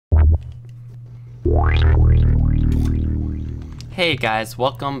Hey guys,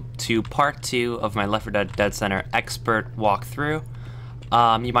 welcome to part 2 of my Left 4 Dead Dead Center expert walkthrough.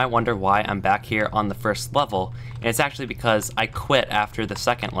 You might wonder why I'm back here on the first level, and it's actually because I quit after the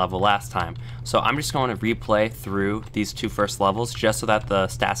second level last time. So I'm just going to replay through these two first levels just so that the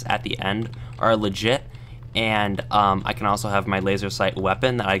stats at the end are legit, and I can also have my laser sight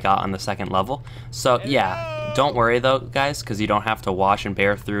weapon that I got on the second level. So yeah, don't worry though guys, because you don't have to watch and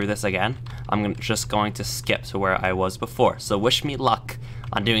bear through this again. I'm just going to skip to where I was before, so wish me luck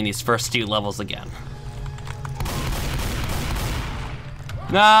on doing these first 2 levels again.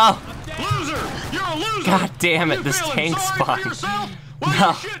 No! Loser! You're a loser! God damn it, this tank spawned. Well, No.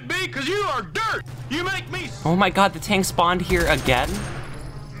 you should be, because you are dirt! You make me... Oh my god, the tank spawned here again?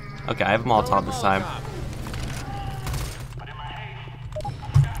 Okay, I have Molotov this time.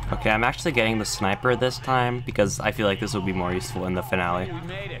 Okay, I'm actually getting the sniper this time because I feel like this will be more useful in the finale. We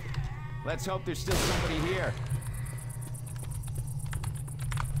made it. Let's hope there's still somebody here.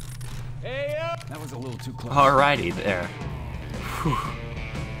 Hey, that was a little too close. Alrighty there. Whew.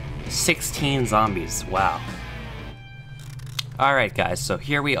 16 zombies, wow. Alright guys, so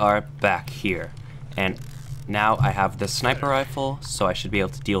here we are back here. And now I have the sniper rifle, so I should be able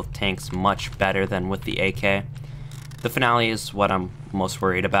to deal with tanks much better than with the AK. The finale is what I'm most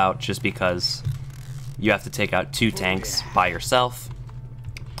worried about, just because you have to take out 2 tanks by yourself.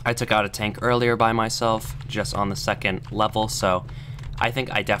 I took out a tank earlier by myself, just on the second level, so I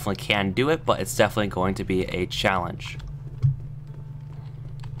think I definitely can do it, but it's definitely going to be a challenge.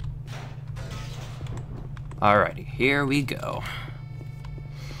 Alrighty, here we go.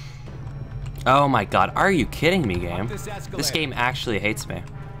 Oh my god, are you kidding me, game? This game actually hates me.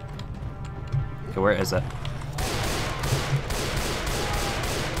 Okay, where is it?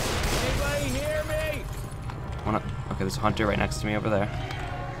 Anybody hear me? Okay, there's a hunter right next to me over there.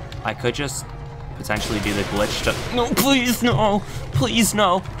 I could just potentially do the glitch to... No, please, no! Please,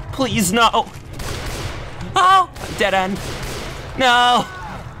 no! Please, no! Oh! Dead end! No!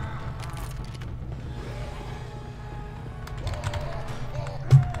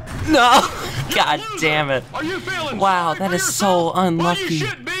 No! God damn it. Are you feeling Wow, sorry that for is so yourself? unlucky. Well, you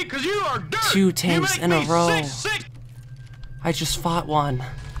should be, 'cause you are dirt. 2 tanks You in make a me row. sick. I just fought one.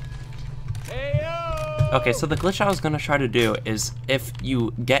 Hey, Okay, so the glitch I was gonna try to do is if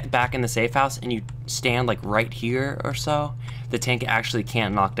you get back in the safe house and you stand like right here or so, the tank actually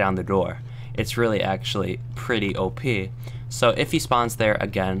can't knock down the door. It's really actually pretty OP. So if he spawns there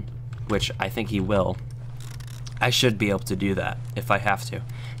again, which I think he will, I should be able to do that if I have to.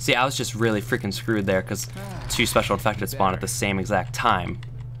 See, I was just really freaking screwed there because 2 special infected spawn at the same exact time.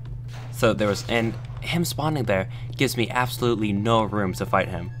 So there was, and him spawning there gives me absolutely no room to fight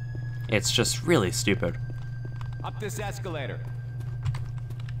him. It's just really stupid. up this escalator.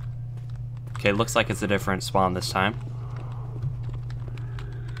 Okay, looks like it's a different spawn this time.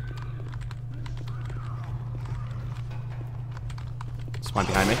 Spawn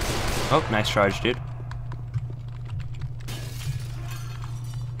behind me. Oh, nice charge, dude.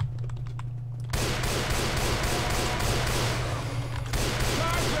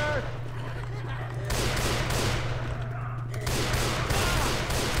 Charger!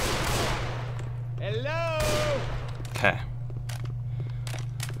 Hello! Okay.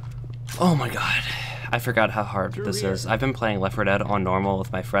 Oh my god. I forgot how hard this is. I've been playing Left 4 Dead on normal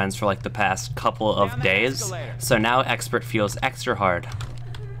with my friends for like the past couple of days, so now expert feels extra hard.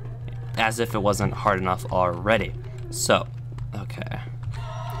 As if it wasn't hard enough already. So, okay.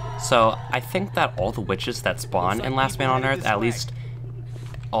 So, I think that all the witches that spawn in Last Man on Earth, at least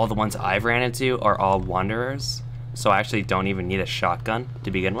all the ones I've ran into, are all wanderers. So I actually don't even need a shotgun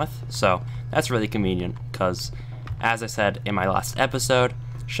to begin with. So, that's really convenient, because as I said in my last episode,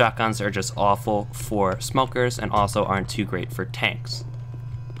 shotguns are just awful for smokers and also aren't too great for tanks.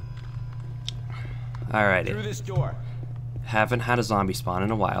 Through Alrighty. this door. Haven't had a zombie spawn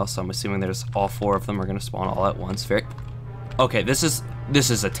in a while, so I'm assuming there's all 4 of them are gonna spawn all at once. Okay, this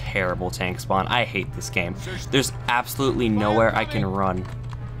is a terrible tank spawn. I hate this game. There's absolutely nowhere I can run.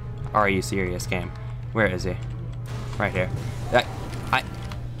 Are you serious, game? Where is he? Right here.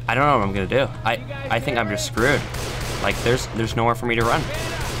 I don't know what I'm gonna do. I think I'm just screwed. Like there's nowhere for me to run.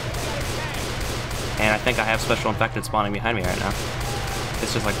 And I think I have special infected spawning behind me right now.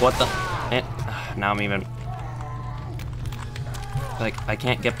 It's just like what the now I'm even like I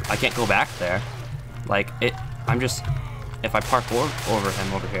can't go back there. Like I'm just if I park over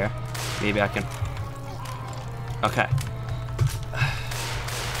him over here, maybe I can. Okay.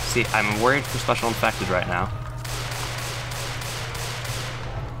 See, I'm worried for special infected right now.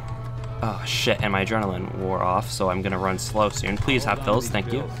 Oh shit, and my adrenaline wore off, so I'm gonna run slow soon. Please have pills,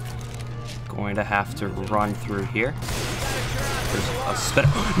 thank you. Going to have to run through here. There's a spit.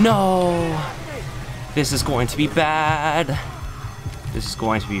 No! This is going to be bad. This is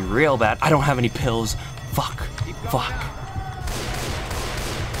going to be real bad. I don't have any pills. Fuck. Fuck.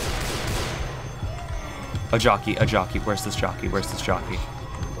 A jockey. Where's this jockey? Where's this jockey?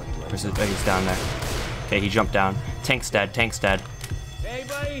 Where's it? Oh, he's down there. Okay, he jumped down. Tank's dead. Tank's dead.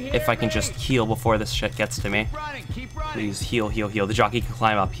 If I can just heal before this shit gets to me. Please heal, heal, heal. The jockey can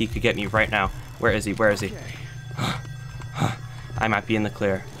climb up. He could get me right now. Where is he? Where is he? I might be in the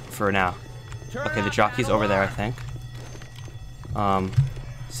clear for now. Okay, the jockey's over there, I think.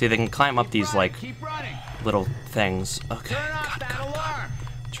 See, they can climb up these, like, little things. Okay, God.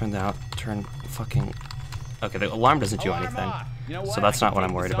 Turn fucking... Okay, the alarm doesn't do anything. So that's not what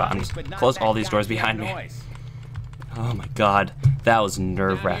I'm worried about. I'm just close all these doors behind me. Oh my god, that was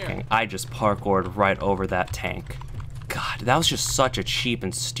nerve-wracking. I just parkoured right over that tank. God, that was just such a cheap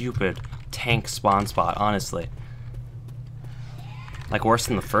and stupid tank spawn spot, honestly. Like, worse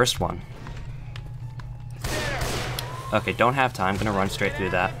than the first one. Okay, don't have time. Gonna run straight through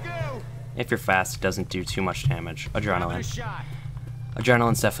that. If you're fast, it doesn't do too much damage. Adrenaline.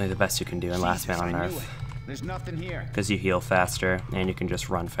 Adrenaline's definitely the best you can do in Last Man on Earth. There's nothing here. Because you heal faster, and you can just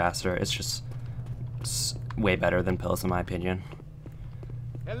run faster. It's just way better than pills, in my opinion.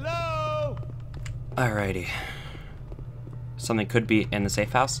 Hello. Alrighty. Something could be in the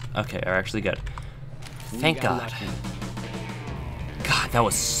safe house. Okay, are actually good. Thank God. God, that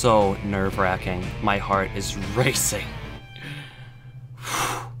was so nerve-wracking. My heart is racing.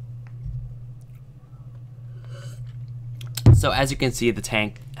 So as you can see, the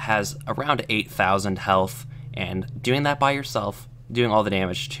tank has around 8,000 health, and doing that by yourself, doing all the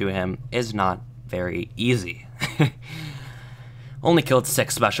damage to him, is not very easy. Only killed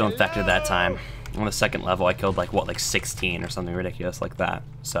 6 special infected that time. On the second level, I killed like 16 or something ridiculous like that.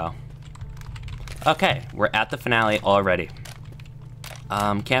 So, okay, we're at the finale already.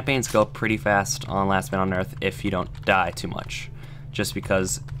 Campaigns go pretty fast on Last Man on Earth if you don't die too much, just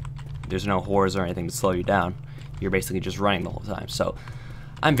because there's no horrors or anything to slow you down. You're basically just running the whole time. So,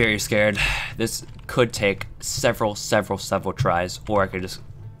 I'm very scared. This could take several tries, or I could just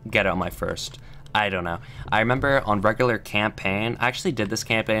get it on my first. I don't know. I remember on regular campaign, I actually did this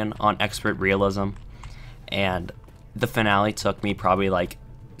campaign on expert realism, and the finale took me probably like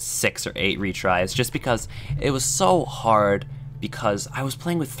 6 or 8 retries, just because it was so hard, because I was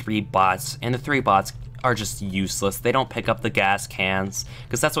playing with 3 bots, and the 3 bots are just useless. They don't pick up the gas cans,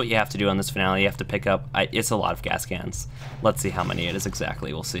 because that's what you have to do on this finale. You have to pick up, it's a lot of gas cans. Let's see how many it is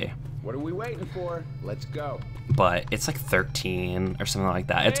exactly, we'll see. What are we waiting for? Let's go. But it's like 13 or something like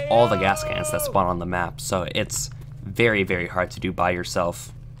that. It's all the gas cans that spawn on the map, so it's very hard to do by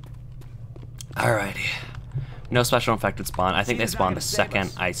yourself. Alrighty. No special infected spawn. I think they spawn the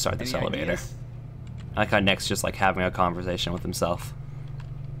second I start this elevator. I like how Nick's just like having a conversation with himself.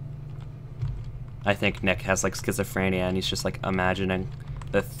 I think Nick has like schizophrenia and he's just like imagining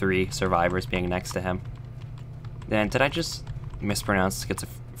the 3 survivors being next to him. And did I just mispronounce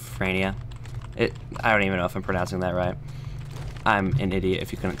schizophrenia? I don't even know if I'm pronouncing that right. I'm an idiot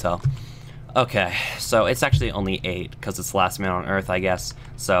if you couldn't tell. Okay, so it's actually only 8 because it's Last Man on Earth, I guess.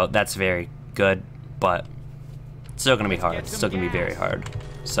 So that's very good, but it's still gonna be hard. It's still gonna be very hard.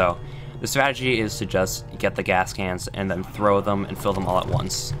 So the strategy is to just get the gas cans and then throw them and fill them all at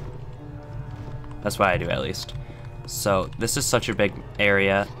once. That's what I do, at least. So this is such a big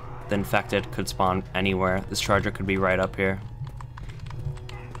area. The infected could spawn anywhere. This charger could be right up here.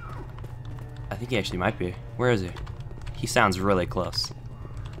 I think he actually might be. Where is he? He sounds really close.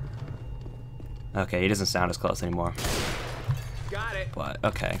 Okay, he doesn't sound as close anymore. Got it. But,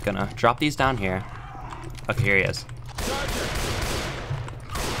 okay, gonna drop these down here. Okay, here he is.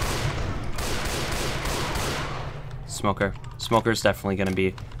 Smoker. Smoker's definitely gonna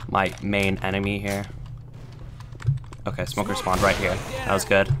be my main enemy here. Okay, Smoker spawned right here. That was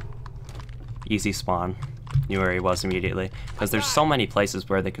good. Easy spawn. Knew where he was immediately. Because there's so many places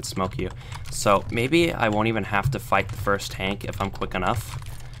where they could smoke you. So maybe I won't even have to fight the first tank if I'm quick enough.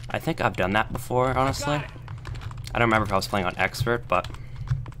 I think I've done that before, honestly. I don't remember if I was playing on expert, but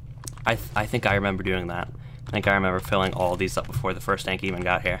I think I remember doing that. I think I remember filling all these up before the first tank even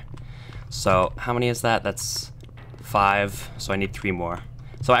got here. So how many is that? That's 5, so I need 3 more.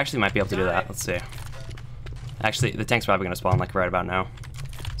 So I actually might be able to do that. Let's see. Actually, the tank's probably gonna spawn like right about now.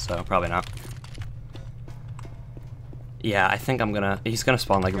 So probably not. Yeah, I think he's gonna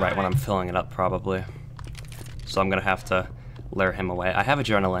spawn like right when I'm filling it up probably. So I'm gonna have to lure him away. I have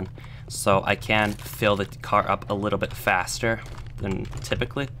adrenaline, so I can fill the car up a little bit faster than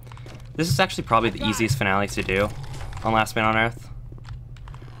typically. This is actually probably the easiest finale to do on Last Man on Earth.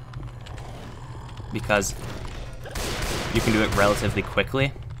 because you can do it relatively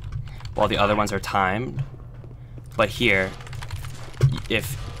quickly, while the other ones are timed. But here,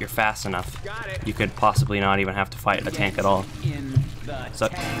 if you're fast enough, you could possibly not even have to fight a tank at all. So,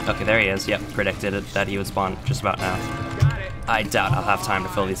 okay, there he is. Yep, predicted it, that he would spawn just about now. I doubt I'll have time to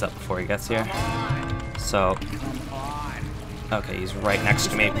fill these up before he gets here. So, okay, he's right next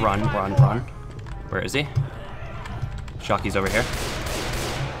to me. Run, run, run. Where is he? Shockey's over here.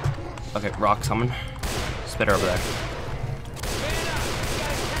 Okay, rock someone. Spitter over there.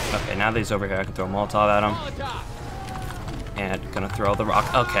 Okay, now that he's over here, I can throw a Molotov at him. And gonna throw the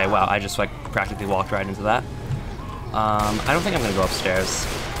rock. Okay, wow, I just like practically walked right into that. I don't think I'm gonna go upstairs.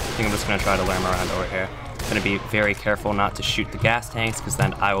 I think I'm just gonna try to lure him around over here. Gonna be very careful not to shoot the gas tanks, because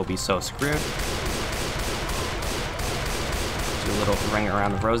then I will be so screwed. Do a little ring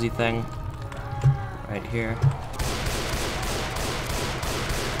around the rosy thing. Right here.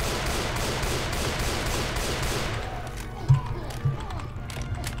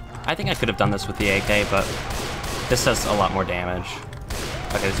 I think I could have done this with the AK, but this does a lot more damage.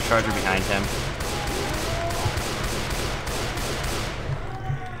 Okay, there's a charger behind him.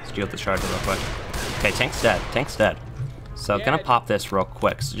 Let's deal with the charger real quick. Okay, tank's dead. Tank's dead. So I'm gonna pop this real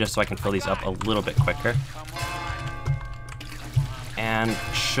quick, just so I can fill these up a little bit quicker. And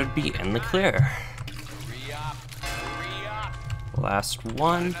should be in the clear. Last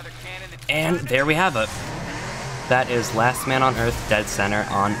one. And there we have it. That is Last Man on Earth Dead Center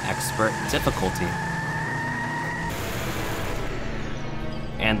on Expert difficulty.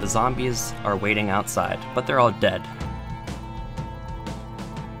 And the zombies are waiting outside, but they're all dead.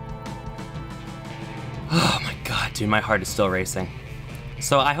 Oh my god, dude, my heart is still racing.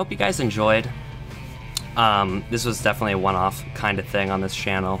 So I hope you guys enjoyed. This was definitely a one-off kind of thing on this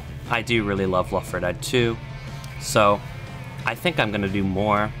channel. I do really love Left 4 Dead 2, so I think I'm gonna do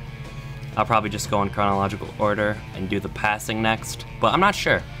more. I'll probably just go in chronological order and do the passing next, but I'm not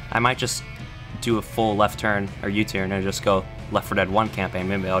sure. I might just do a full left turn or U-turn and just go Left 4 Dead 1 campaign.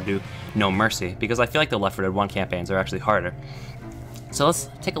 Maybe I'll do No Mercy, because I feel like the Left 4 Dead 1 campaigns are actually harder. So let's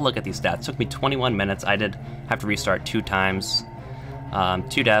take a look at these stats. It took me 21 minutes. I did have to restart 2 times.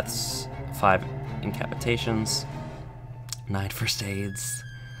 2 deaths, 5 incapitations, 9 first aids.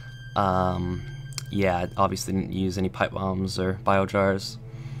 Yeah, obviously didn't use any pipe bombs or biojars.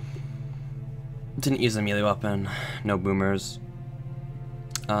 Didn't use a melee weapon, no boomers.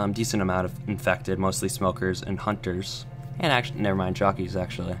 Decent amount of infected, mostly smokers and hunters. And actually, never mind, jockeys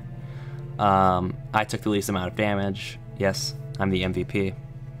actually. I took the least amount of damage. Yes, I'm the MVP.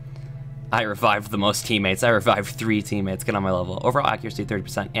 I revived the most teammates. I revived 3 teammates, get on my level. Overall accuracy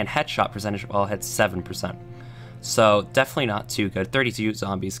 30%, and headshot percentage of all hits 7%. So definitely not too good. 32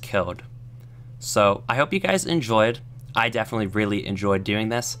 zombies killed. So I hope you guys enjoyed. I definitely really enjoyed doing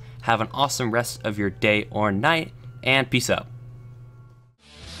this. Have an awesome rest of your day or night, and peace out.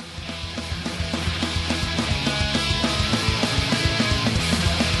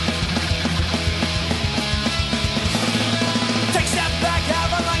 Take a step back,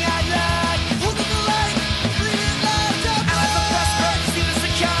 have a long eyelid. Look at the light, breathe it loud. And let the best bird see the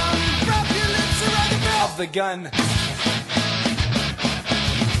succumb. Wrap your lips around the barrel of the gun.